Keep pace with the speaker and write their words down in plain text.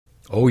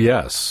Oh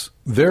yes,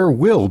 there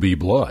will be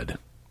blood.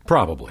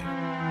 Probably.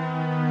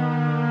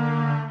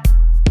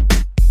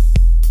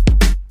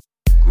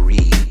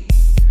 Greed,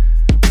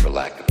 for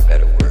lack of a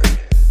better word,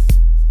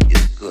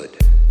 is good.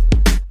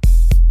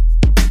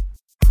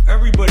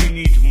 Everybody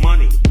needs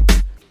money.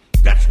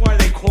 That's why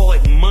they call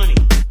it money.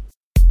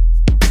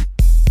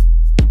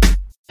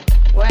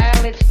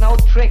 Well, it's no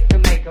trick to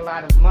make a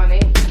lot of money.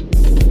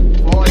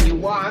 All you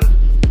want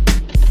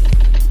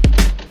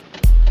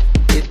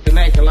is to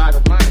make a lot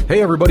of money.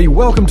 Hey everybody,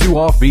 welcome to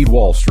Offbeat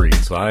Wall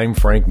Street. I'm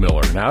Frank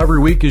Miller. Now every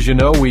week, as you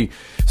know, we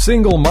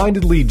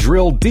single-mindedly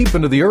drill deep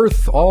into the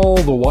earth, all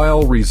the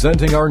while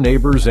resenting our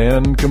neighbors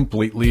and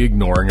completely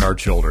ignoring our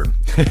children.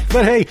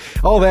 But hey,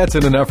 all that's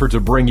in an effort to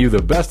bring you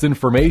the best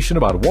information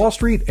about Wall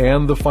Street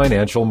and the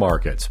financial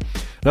markets.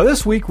 Now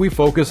this week we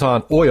focus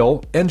on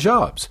oil and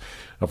jobs.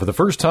 Now for the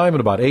first time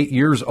in about 8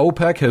 years,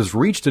 OPEC has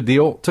reached a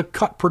deal to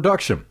cut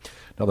production.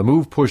 Now, the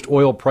move pushed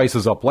oil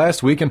prices up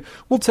last week, and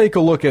we'll take a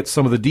look at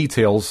some of the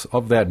details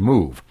of that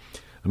move.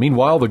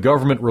 Meanwhile, the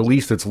government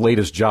released its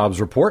latest jobs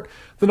report.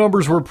 The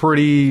numbers were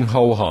pretty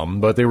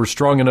ho-hum, but they were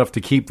strong enough to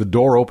keep the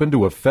door open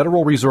to a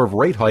Federal Reserve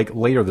rate hike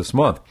later this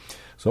month.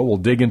 So we'll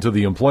dig into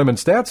the employment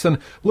stats and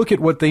look at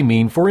what they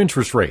mean for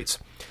interest rates.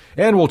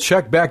 And we'll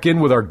check back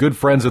in with our good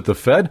friends at the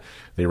Fed.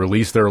 They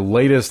released their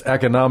latest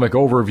economic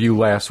overview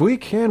last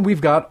week, and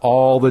we've got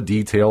all the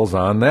details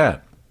on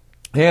that.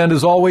 And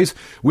as always,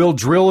 we'll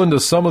drill into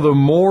some of the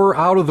more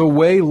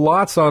out-of-the-way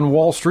lots on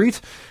Wall Street.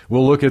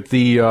 We'll look at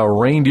the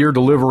Reindeer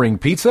delivering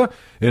pizza,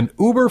 an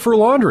Uber for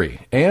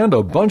laundry, and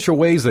a bunch of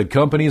ways that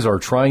companies are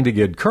trying to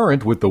get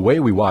current with the way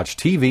we watch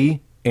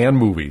TV and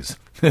movies.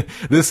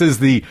 This is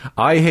the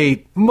I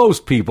Hate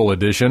Most People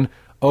edition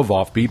of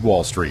Offbeat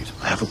Wall Street.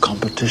 I have a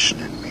competition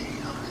in me.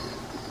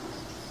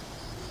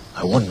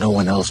 I want no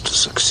one else to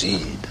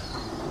succeed.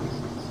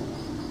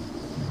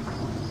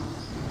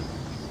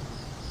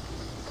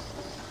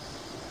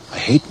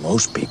 I hate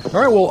most people.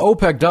 All right, well,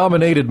 OPEC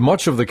dominated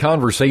much of the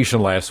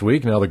conversation last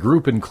week. Now, the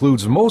group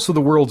includes most of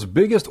the world's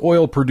biggest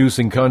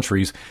oil-producing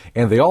countries,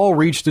 and they all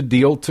reached a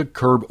deal to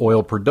curb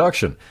oil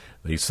production.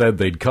 They said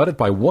they'd cut it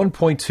by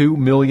 1.2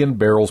 million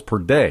barrels per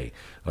day.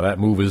 Now, that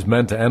move is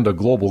meant to end a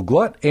global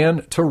glut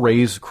and to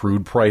raise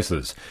crude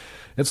prices.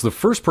 It's the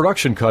first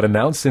production cut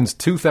announced since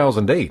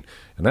 2008,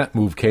 and that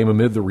move came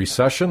amid the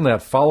recession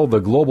that followed the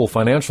global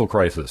financial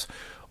crisis.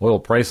 Oil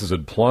prices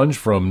had plunged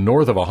from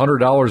north of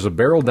 $100 a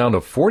barrel down to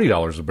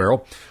 $40 a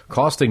barrel,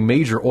 costing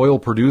major oil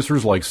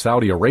producers like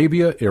Saudi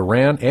Arabia,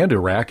 Iran, and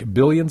Iraq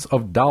billions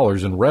of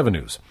dollars in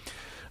revenues.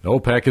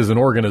 OPEC is an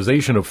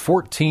organization of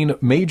 14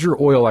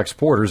 major oil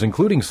exporters,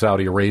 including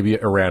Saudi Arabia,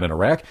 Iran, and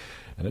Iraq,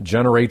 and it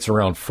generates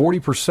around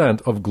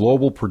 40% of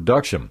global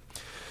production.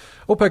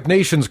 OPEC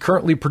nations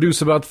currently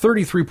produce about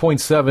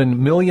 33.7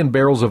 million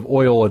barrels of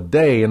oil a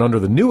day, and under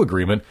the new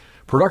agreement,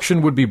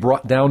 production would be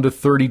brought down to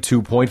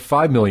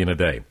 32.5 million a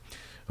day.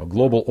 Now,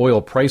 global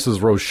oil prices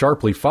rose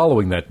sharply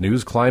following that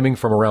news, climbing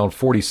from around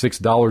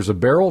 $46 a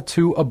barrel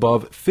to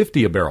above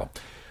 $50 a barrel.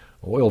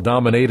 Oil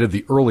dominated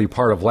the early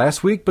part of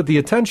last week, but the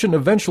attention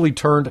eventually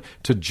turned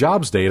to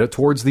jobs data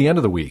towards the end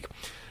of the week.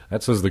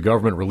 That's as the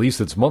government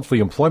released its monthly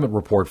employment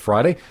report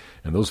Friday,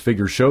 and those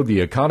figures showed the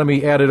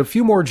economy added a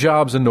few more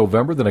jobs in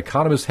November than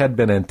economists had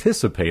been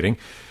anticipating.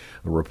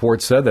 The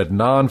report said that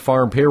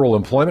non-farm payroll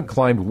employment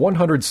climbed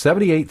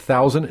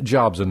 178,000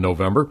 jobs in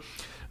November,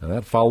 and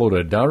that followed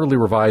a downwardly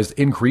revised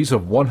increase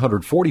of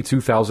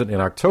 142,000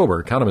 in October.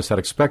 Economists had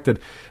expected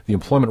the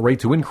employment rate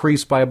to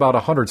increase by about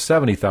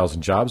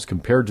 170,000 jobs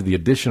compared to the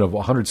addition of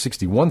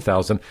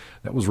 161,000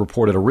 that was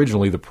reported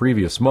originally the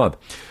previous month.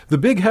 The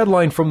big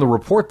headline from the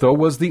report, though,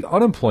 was the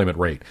unemployment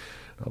rate.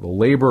 The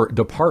Labor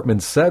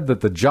Department said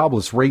that the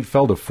jobless rate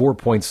fell to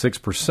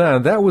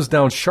 4.6%. That was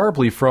down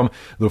sharply from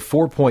the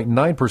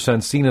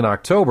 4.9% seen in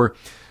October.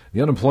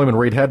 The unemployment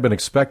rate had been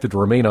expected to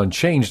remain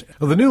unchanged.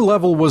 The new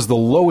level was the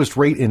lowest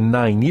rate in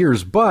 9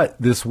 years, but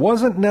this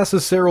wasn't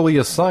necessarily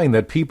a sign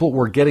that people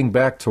were getting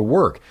back to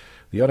work.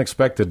 The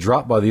unexpected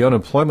drop by the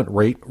unemployment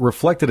rate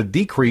reflected a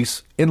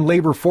decrease in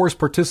labor force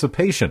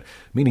participation,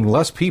 meaning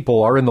less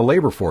people are in the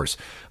labor force.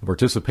 The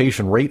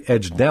participation rate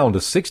edged down to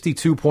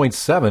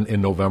 62.7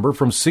 in November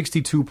from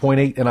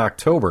 62.8 in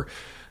October.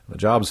 The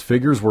jobs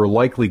figures were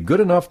likely good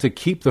enough to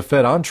keep the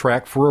Fed on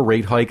track for a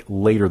rate hike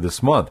later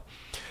this month.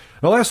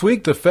 Now, last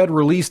week, the Fed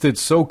released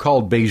its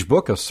so-called Beige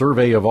Book, a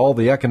survey of all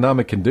the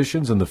economic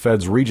conditions in the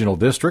Fed's regional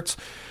districts.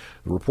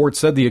 The report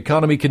said the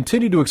economy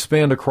continued to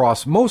expand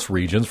across most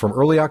regions from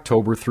early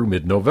October through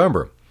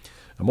mid-November.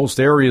 Most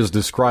areas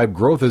describe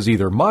growth as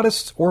either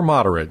modest or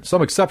moderate.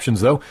 Some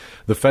exceptions, though.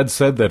 The Fed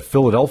said that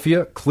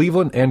Philadelphia,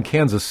 Cleveland, and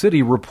Kansas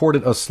City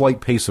reported a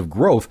slight pace of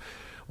growth,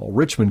 while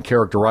Richmond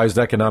characterized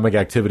economic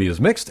activity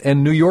as mixed,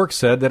 and New York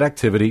said that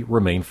activity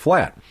remained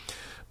flat.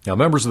 Now,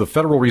 members of the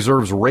Federal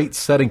Reserve's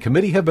rate-setting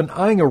committee have been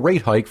eyeing a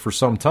rate hike for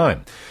some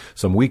time.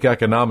 Some weak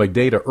economic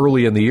data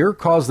early in the year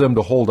caused them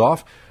to hold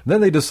off, and then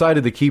they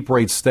decided to keep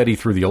rates steady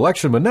through the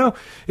election, but now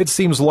it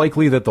seems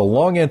likely that the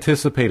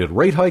long-anticipated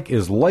rate hike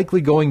is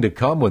likely going to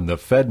come when the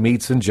Fed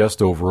meets in just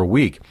over a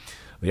week.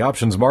 The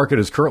options market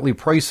is currently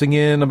pricing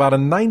in about a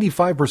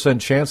 95%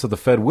 chance that the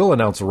Fed will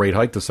announce a rate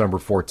hike December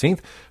 14th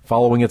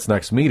following its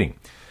next meeting.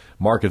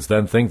 Markets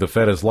then think the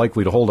Fed is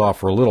likely to hold off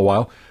for a little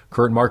while.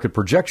 Current market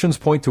projections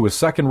point to a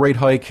second rate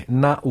hike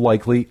not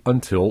likely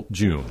until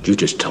June. You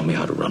just tell me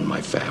how to run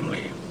my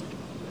family.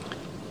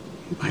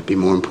 It might be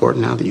more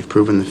important now that you've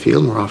proven the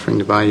field and we're offering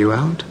to buy you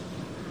out.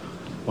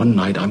 One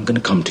night I'm going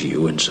to come to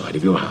you inside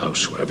of your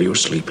house, wherever you're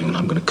sleeping, and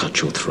I'm going to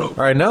cut your throat.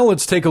 All right, now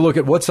let's take a look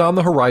at what's on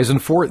the horizon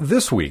for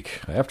this week.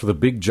 After the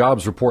big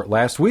jobs report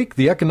last week,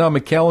 the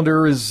economic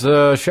calendar is,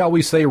 shall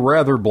we say,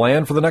 rather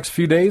bland for the next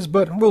few days,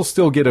 but we'll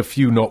still get a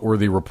few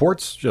noteworthy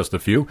reports, just a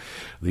few.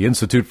 The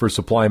Institute for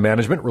Supply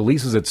Management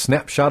releases its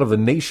snapshot of the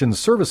nation's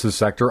services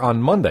sector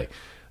on Monday.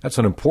 That's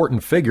an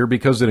important figure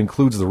because it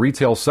includes the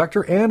retail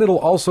sector, and it'll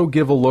also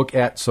give a look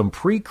at some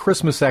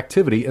pre-Christmas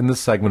activity in this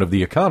segment of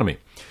the economy.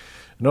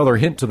 Another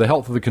hint to the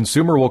health of the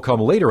consumer will come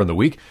later in the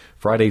week.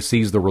 Friday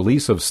sees the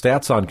release of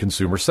stats on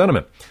consumer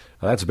sentiment.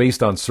 That's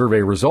based on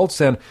survey results,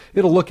 and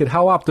it'll look at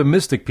how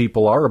optimistic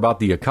people are about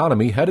the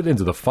economy headed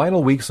into the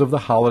final weeks of the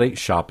holiday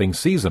shopping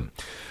season.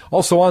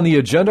 Also on the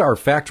agenda are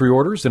factory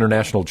orders,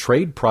 international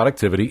trade,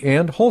 productivity,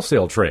 and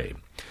wholesale trade.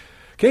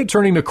 Okay,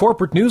 turning to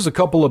corporate news, a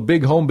couple of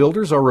big home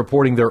builders are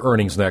reporting their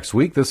earnings next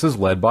week. This is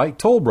led by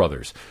Toll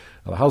Brothers.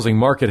 The housing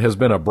market has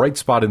been a bright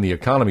spot in the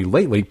economy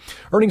lately.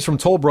 Earnings from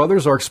Toll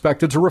Brothers are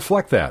expected to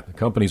reflect that. The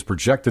company's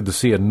projected to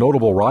see a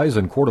notable rise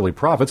in quarterly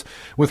profits,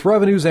 with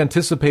revenues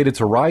anticipated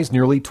to rise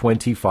nearly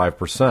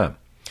 25%.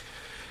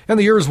 And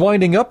the year is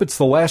winding up. It's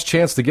the last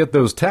chance to get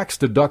those tax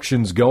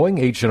deductions going.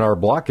 H&R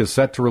Block is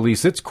set to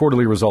release its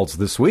quarterly results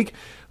this week.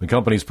 The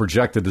company's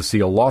projected to see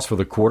a loss for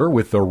the quarter,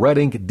 with the red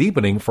ink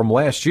deepening from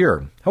last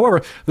year.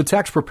 However, the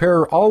tax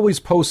preparer always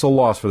posts a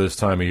loss for this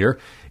time of year.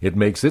 It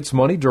makes its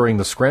money during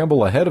the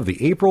scramble ahead of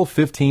the April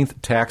 15th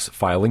tax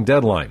filing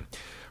deadline.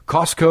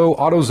 Costco,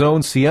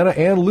 AutoZone, Sienna,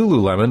 and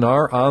Lululemon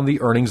are on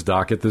the earnings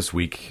docket this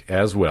week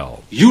as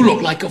well. You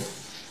look like a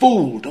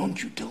fool,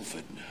 don't you,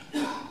 Dilford?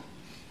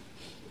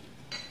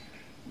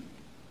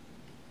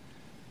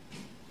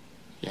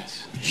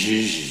 Yes.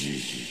 Yes.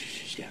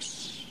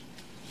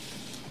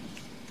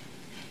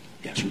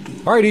 Yes, you do.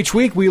 All right, each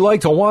week we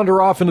like to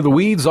wander off into the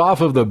weeds,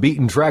 off of the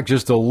beaten track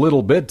just a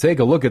little bit, take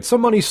a look at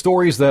some money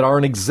stories that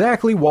aren't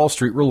exactly Wall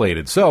Street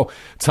related. So,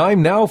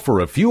 time now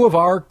for a few of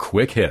our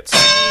quick hits.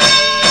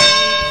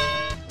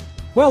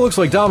 Well, it looks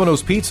like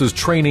Domino's Pizza is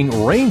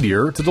training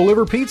reindeer to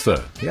deliver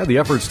pizza. Yeah, the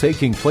effort's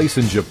taking place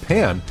in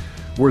Japan,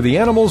 where the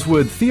animals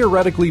would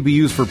theoretically be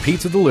used for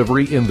pizza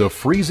delivery in the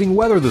freezing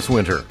weather this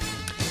winter.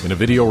 In a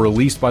video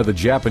released by the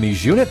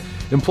Japanese unit,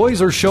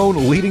 employees are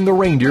shown leading the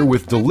reindeer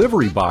with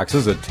delivery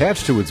boxes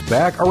attached to its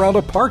back around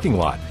a parking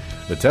lot.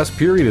 The test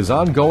period is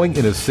ongoing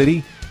in a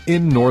city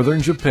in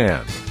northern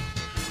Japan.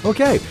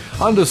 Okay,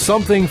 on to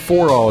something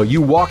for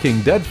you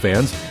Walking Dead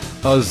fans,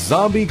 a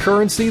zombie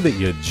currency that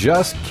you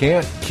just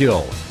can't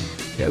kill.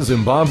 Yeah,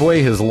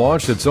 Zimbabwe has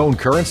launched its own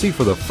currency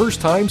for the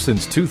first time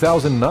since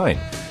 2009.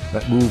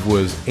 That move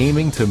was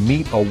aiming to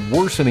meet a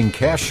worsening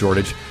cash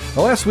shortage.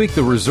 Now, last week,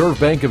 the Reserve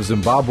Bank of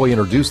Zimbabwe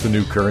introduced the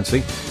new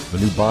currency. The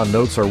new bond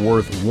notes are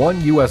worth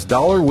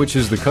 $1, which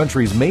is the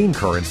country's main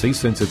currency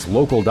since its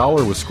local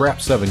dollar was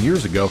scrapped 7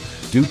 years ago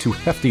due to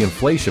hefty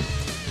inflation.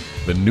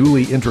 The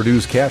newly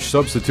introduced cash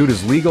substitute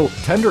is legal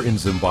tender in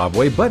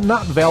Zimbabwe, but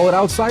not valid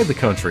outside the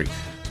country.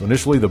 So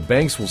initially, the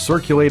banks will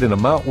circulate an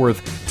amount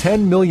worth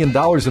 $10 million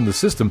in the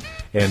system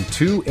and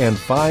 $2 and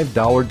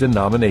 $5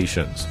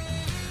 denominations.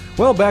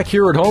 Well, back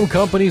here at home,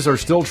 companies are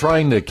still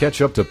trying to catch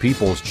up to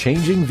people's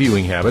changing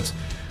viewing habits.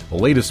 The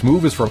latest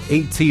move is from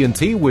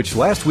AT&T, which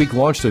last week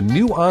launched a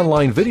new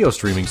online video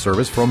streaming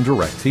service from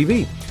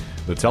DirecTV.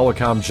 The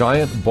telecom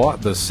giant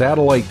bought the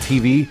satellite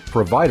TV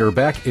provider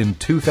back in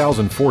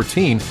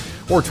 2014,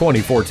 or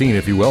 2014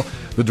 if you will.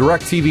 The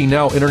DirecTV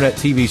Now internet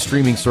TV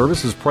streaming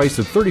service is priced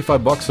at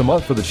 $35 a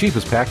month for the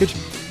cheapest package,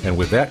 and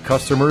with that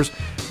customers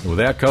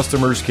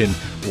can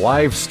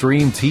live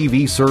stream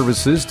TV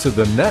services to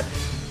the net,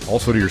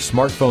 also to your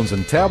smartphones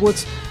and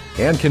tablets,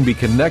 and can be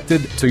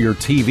connected to your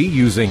TV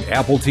using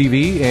Apple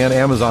TV and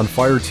Amazon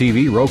Fire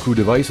TV, Roku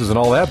devices, and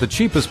all that. The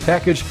cheapest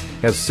package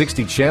has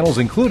 60 channels,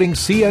 including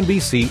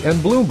CNBC and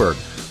Bloomberg.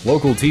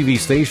 Local TV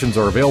stations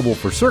are available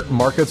for certain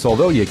markets,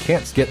 although you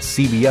can't get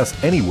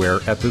CBS anywhere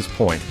at this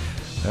point.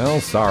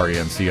 Well, sorry,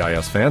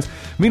 NCIS fans.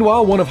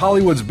 Meanwhile, one of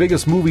Hollywood's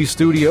biggest movie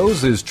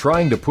studios is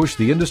trying to push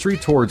the industry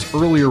towards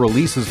earlier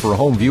releases for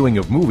home viewing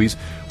of movies.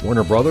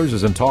 Warner Brothers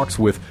is in talks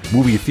with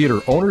movie theater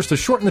owners to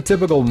shorten the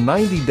typical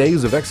 90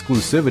 days of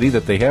exclusivity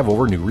that they have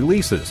over new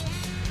releases.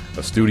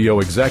 A studio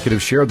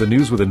executive shared the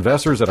news with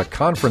investors at a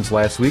conference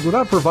last week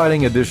without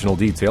providing additional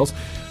details.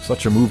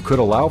 Such a move could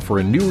allow for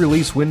a new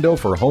release window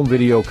for home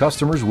video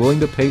customers willing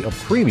to pay a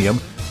premium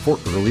for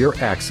earlier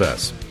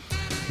access.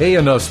 Hey,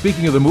 and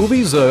speaking of the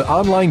movies,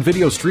 online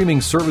video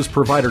streaming service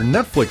provider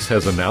Netflix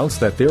has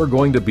announced that they're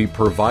going to be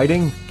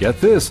providing,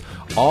 get this,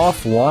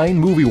 offline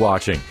movie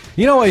watching.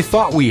 You know, I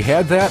thought we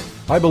had that.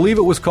 I believe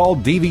it was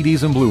called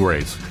DVDs and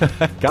Blu-rays.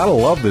 Gotta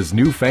love this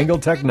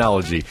newfangled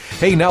technology.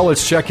 Hey, now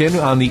let's check in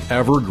on the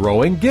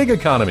ever-growing gig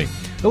economy.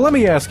 Now, let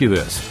me ask you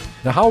this.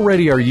 Now, how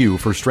ready are you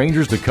for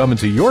strangers to come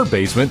into your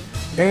basement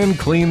and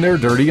clean their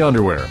dirty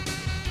underwear?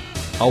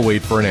 I'll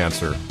wait for an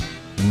answer.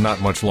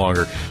 Not much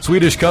longer.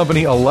 Swedish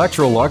company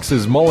Electrolux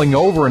is mulling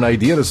over an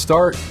idea to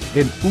start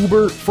an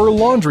Uber for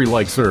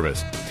laundry-like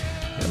service.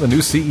 And the new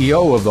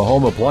CEO of the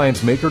home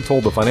appliance maker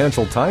told the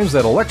Financial Times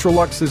that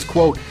Electrolux is,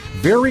 quote,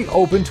 very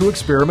open to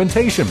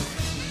experimentation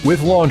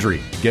with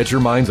laundry. Get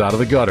your minds out of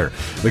the gutter.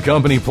 The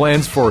company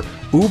plans for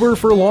Uber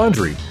for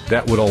laundry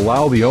that would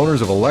allow the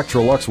owners of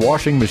Electrolux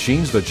washing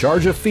machines to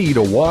charge a fee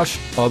to wash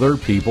other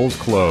people's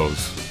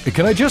clothes.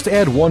 Can I just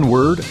add one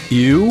word?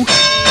 Ew?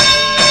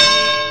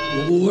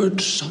 Lord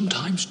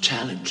sometimes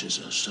challenges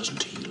us,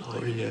 doesn't he,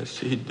 Lloyd? Oh, yes,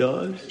 he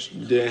does,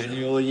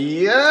 Daniel.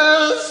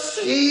 Yes,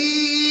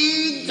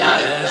 he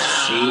does.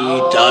 Yes, he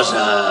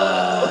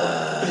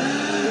doesn't.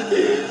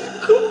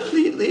 He's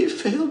completely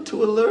failed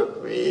to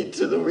alert me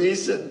to the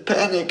recent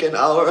panic in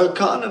our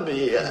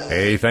economy.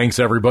 Hey, thanks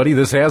everybody.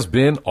 This has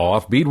been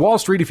Offbeat Wall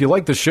Street. If you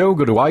like the show,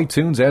 go to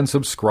iTunes and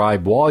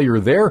subscribe. While you're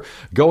there,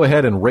 go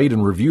ahead and rate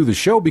and review the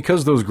show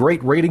because those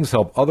great ratings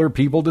help other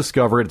people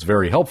discover it. It's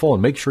very helpful,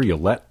 and make sure you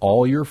let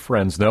all your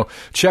friends know.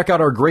 Check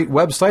out our great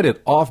website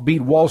at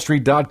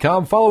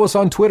offbeatwallstreet.com. Follow us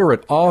on Twitter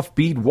at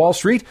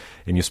offbeatwallstreet,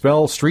 and you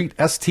spell street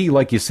S-T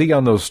like you see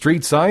on those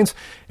street signs.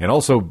 And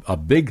also a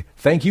big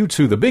thank you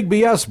to the Big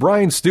BS,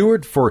 Brian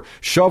Stewart, for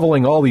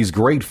shoveling all these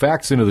great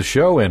facts into the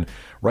show and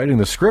writing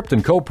the script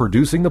and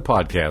co-producing the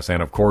podcast.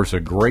 And, of course, a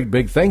great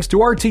big thanks to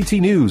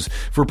RTT News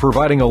for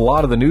providing a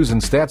lot of the news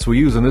and stats we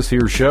use in this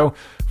here show.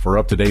 For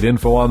up-to-date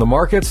info on the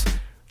markets,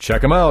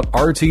 check them out,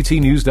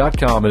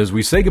 rttnews.com. And as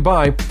we say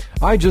goodbye,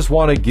 I just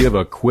want to give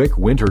a quick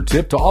winter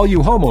tip to all you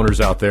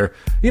homeowners out there.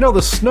 You know,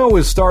 the snow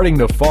is starting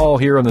to fall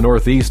here in the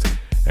Northeast,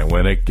 and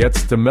when it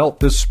gets to melt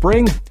this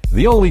spring,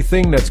 the only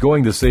thing that's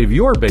going to save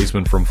your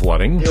basement from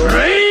flooding...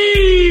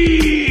 Drainage!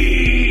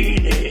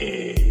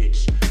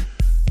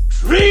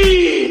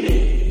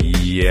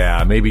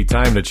 Yeah, maybe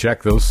time to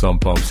check those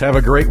sump pumps. Have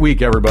a great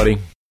week, everybody.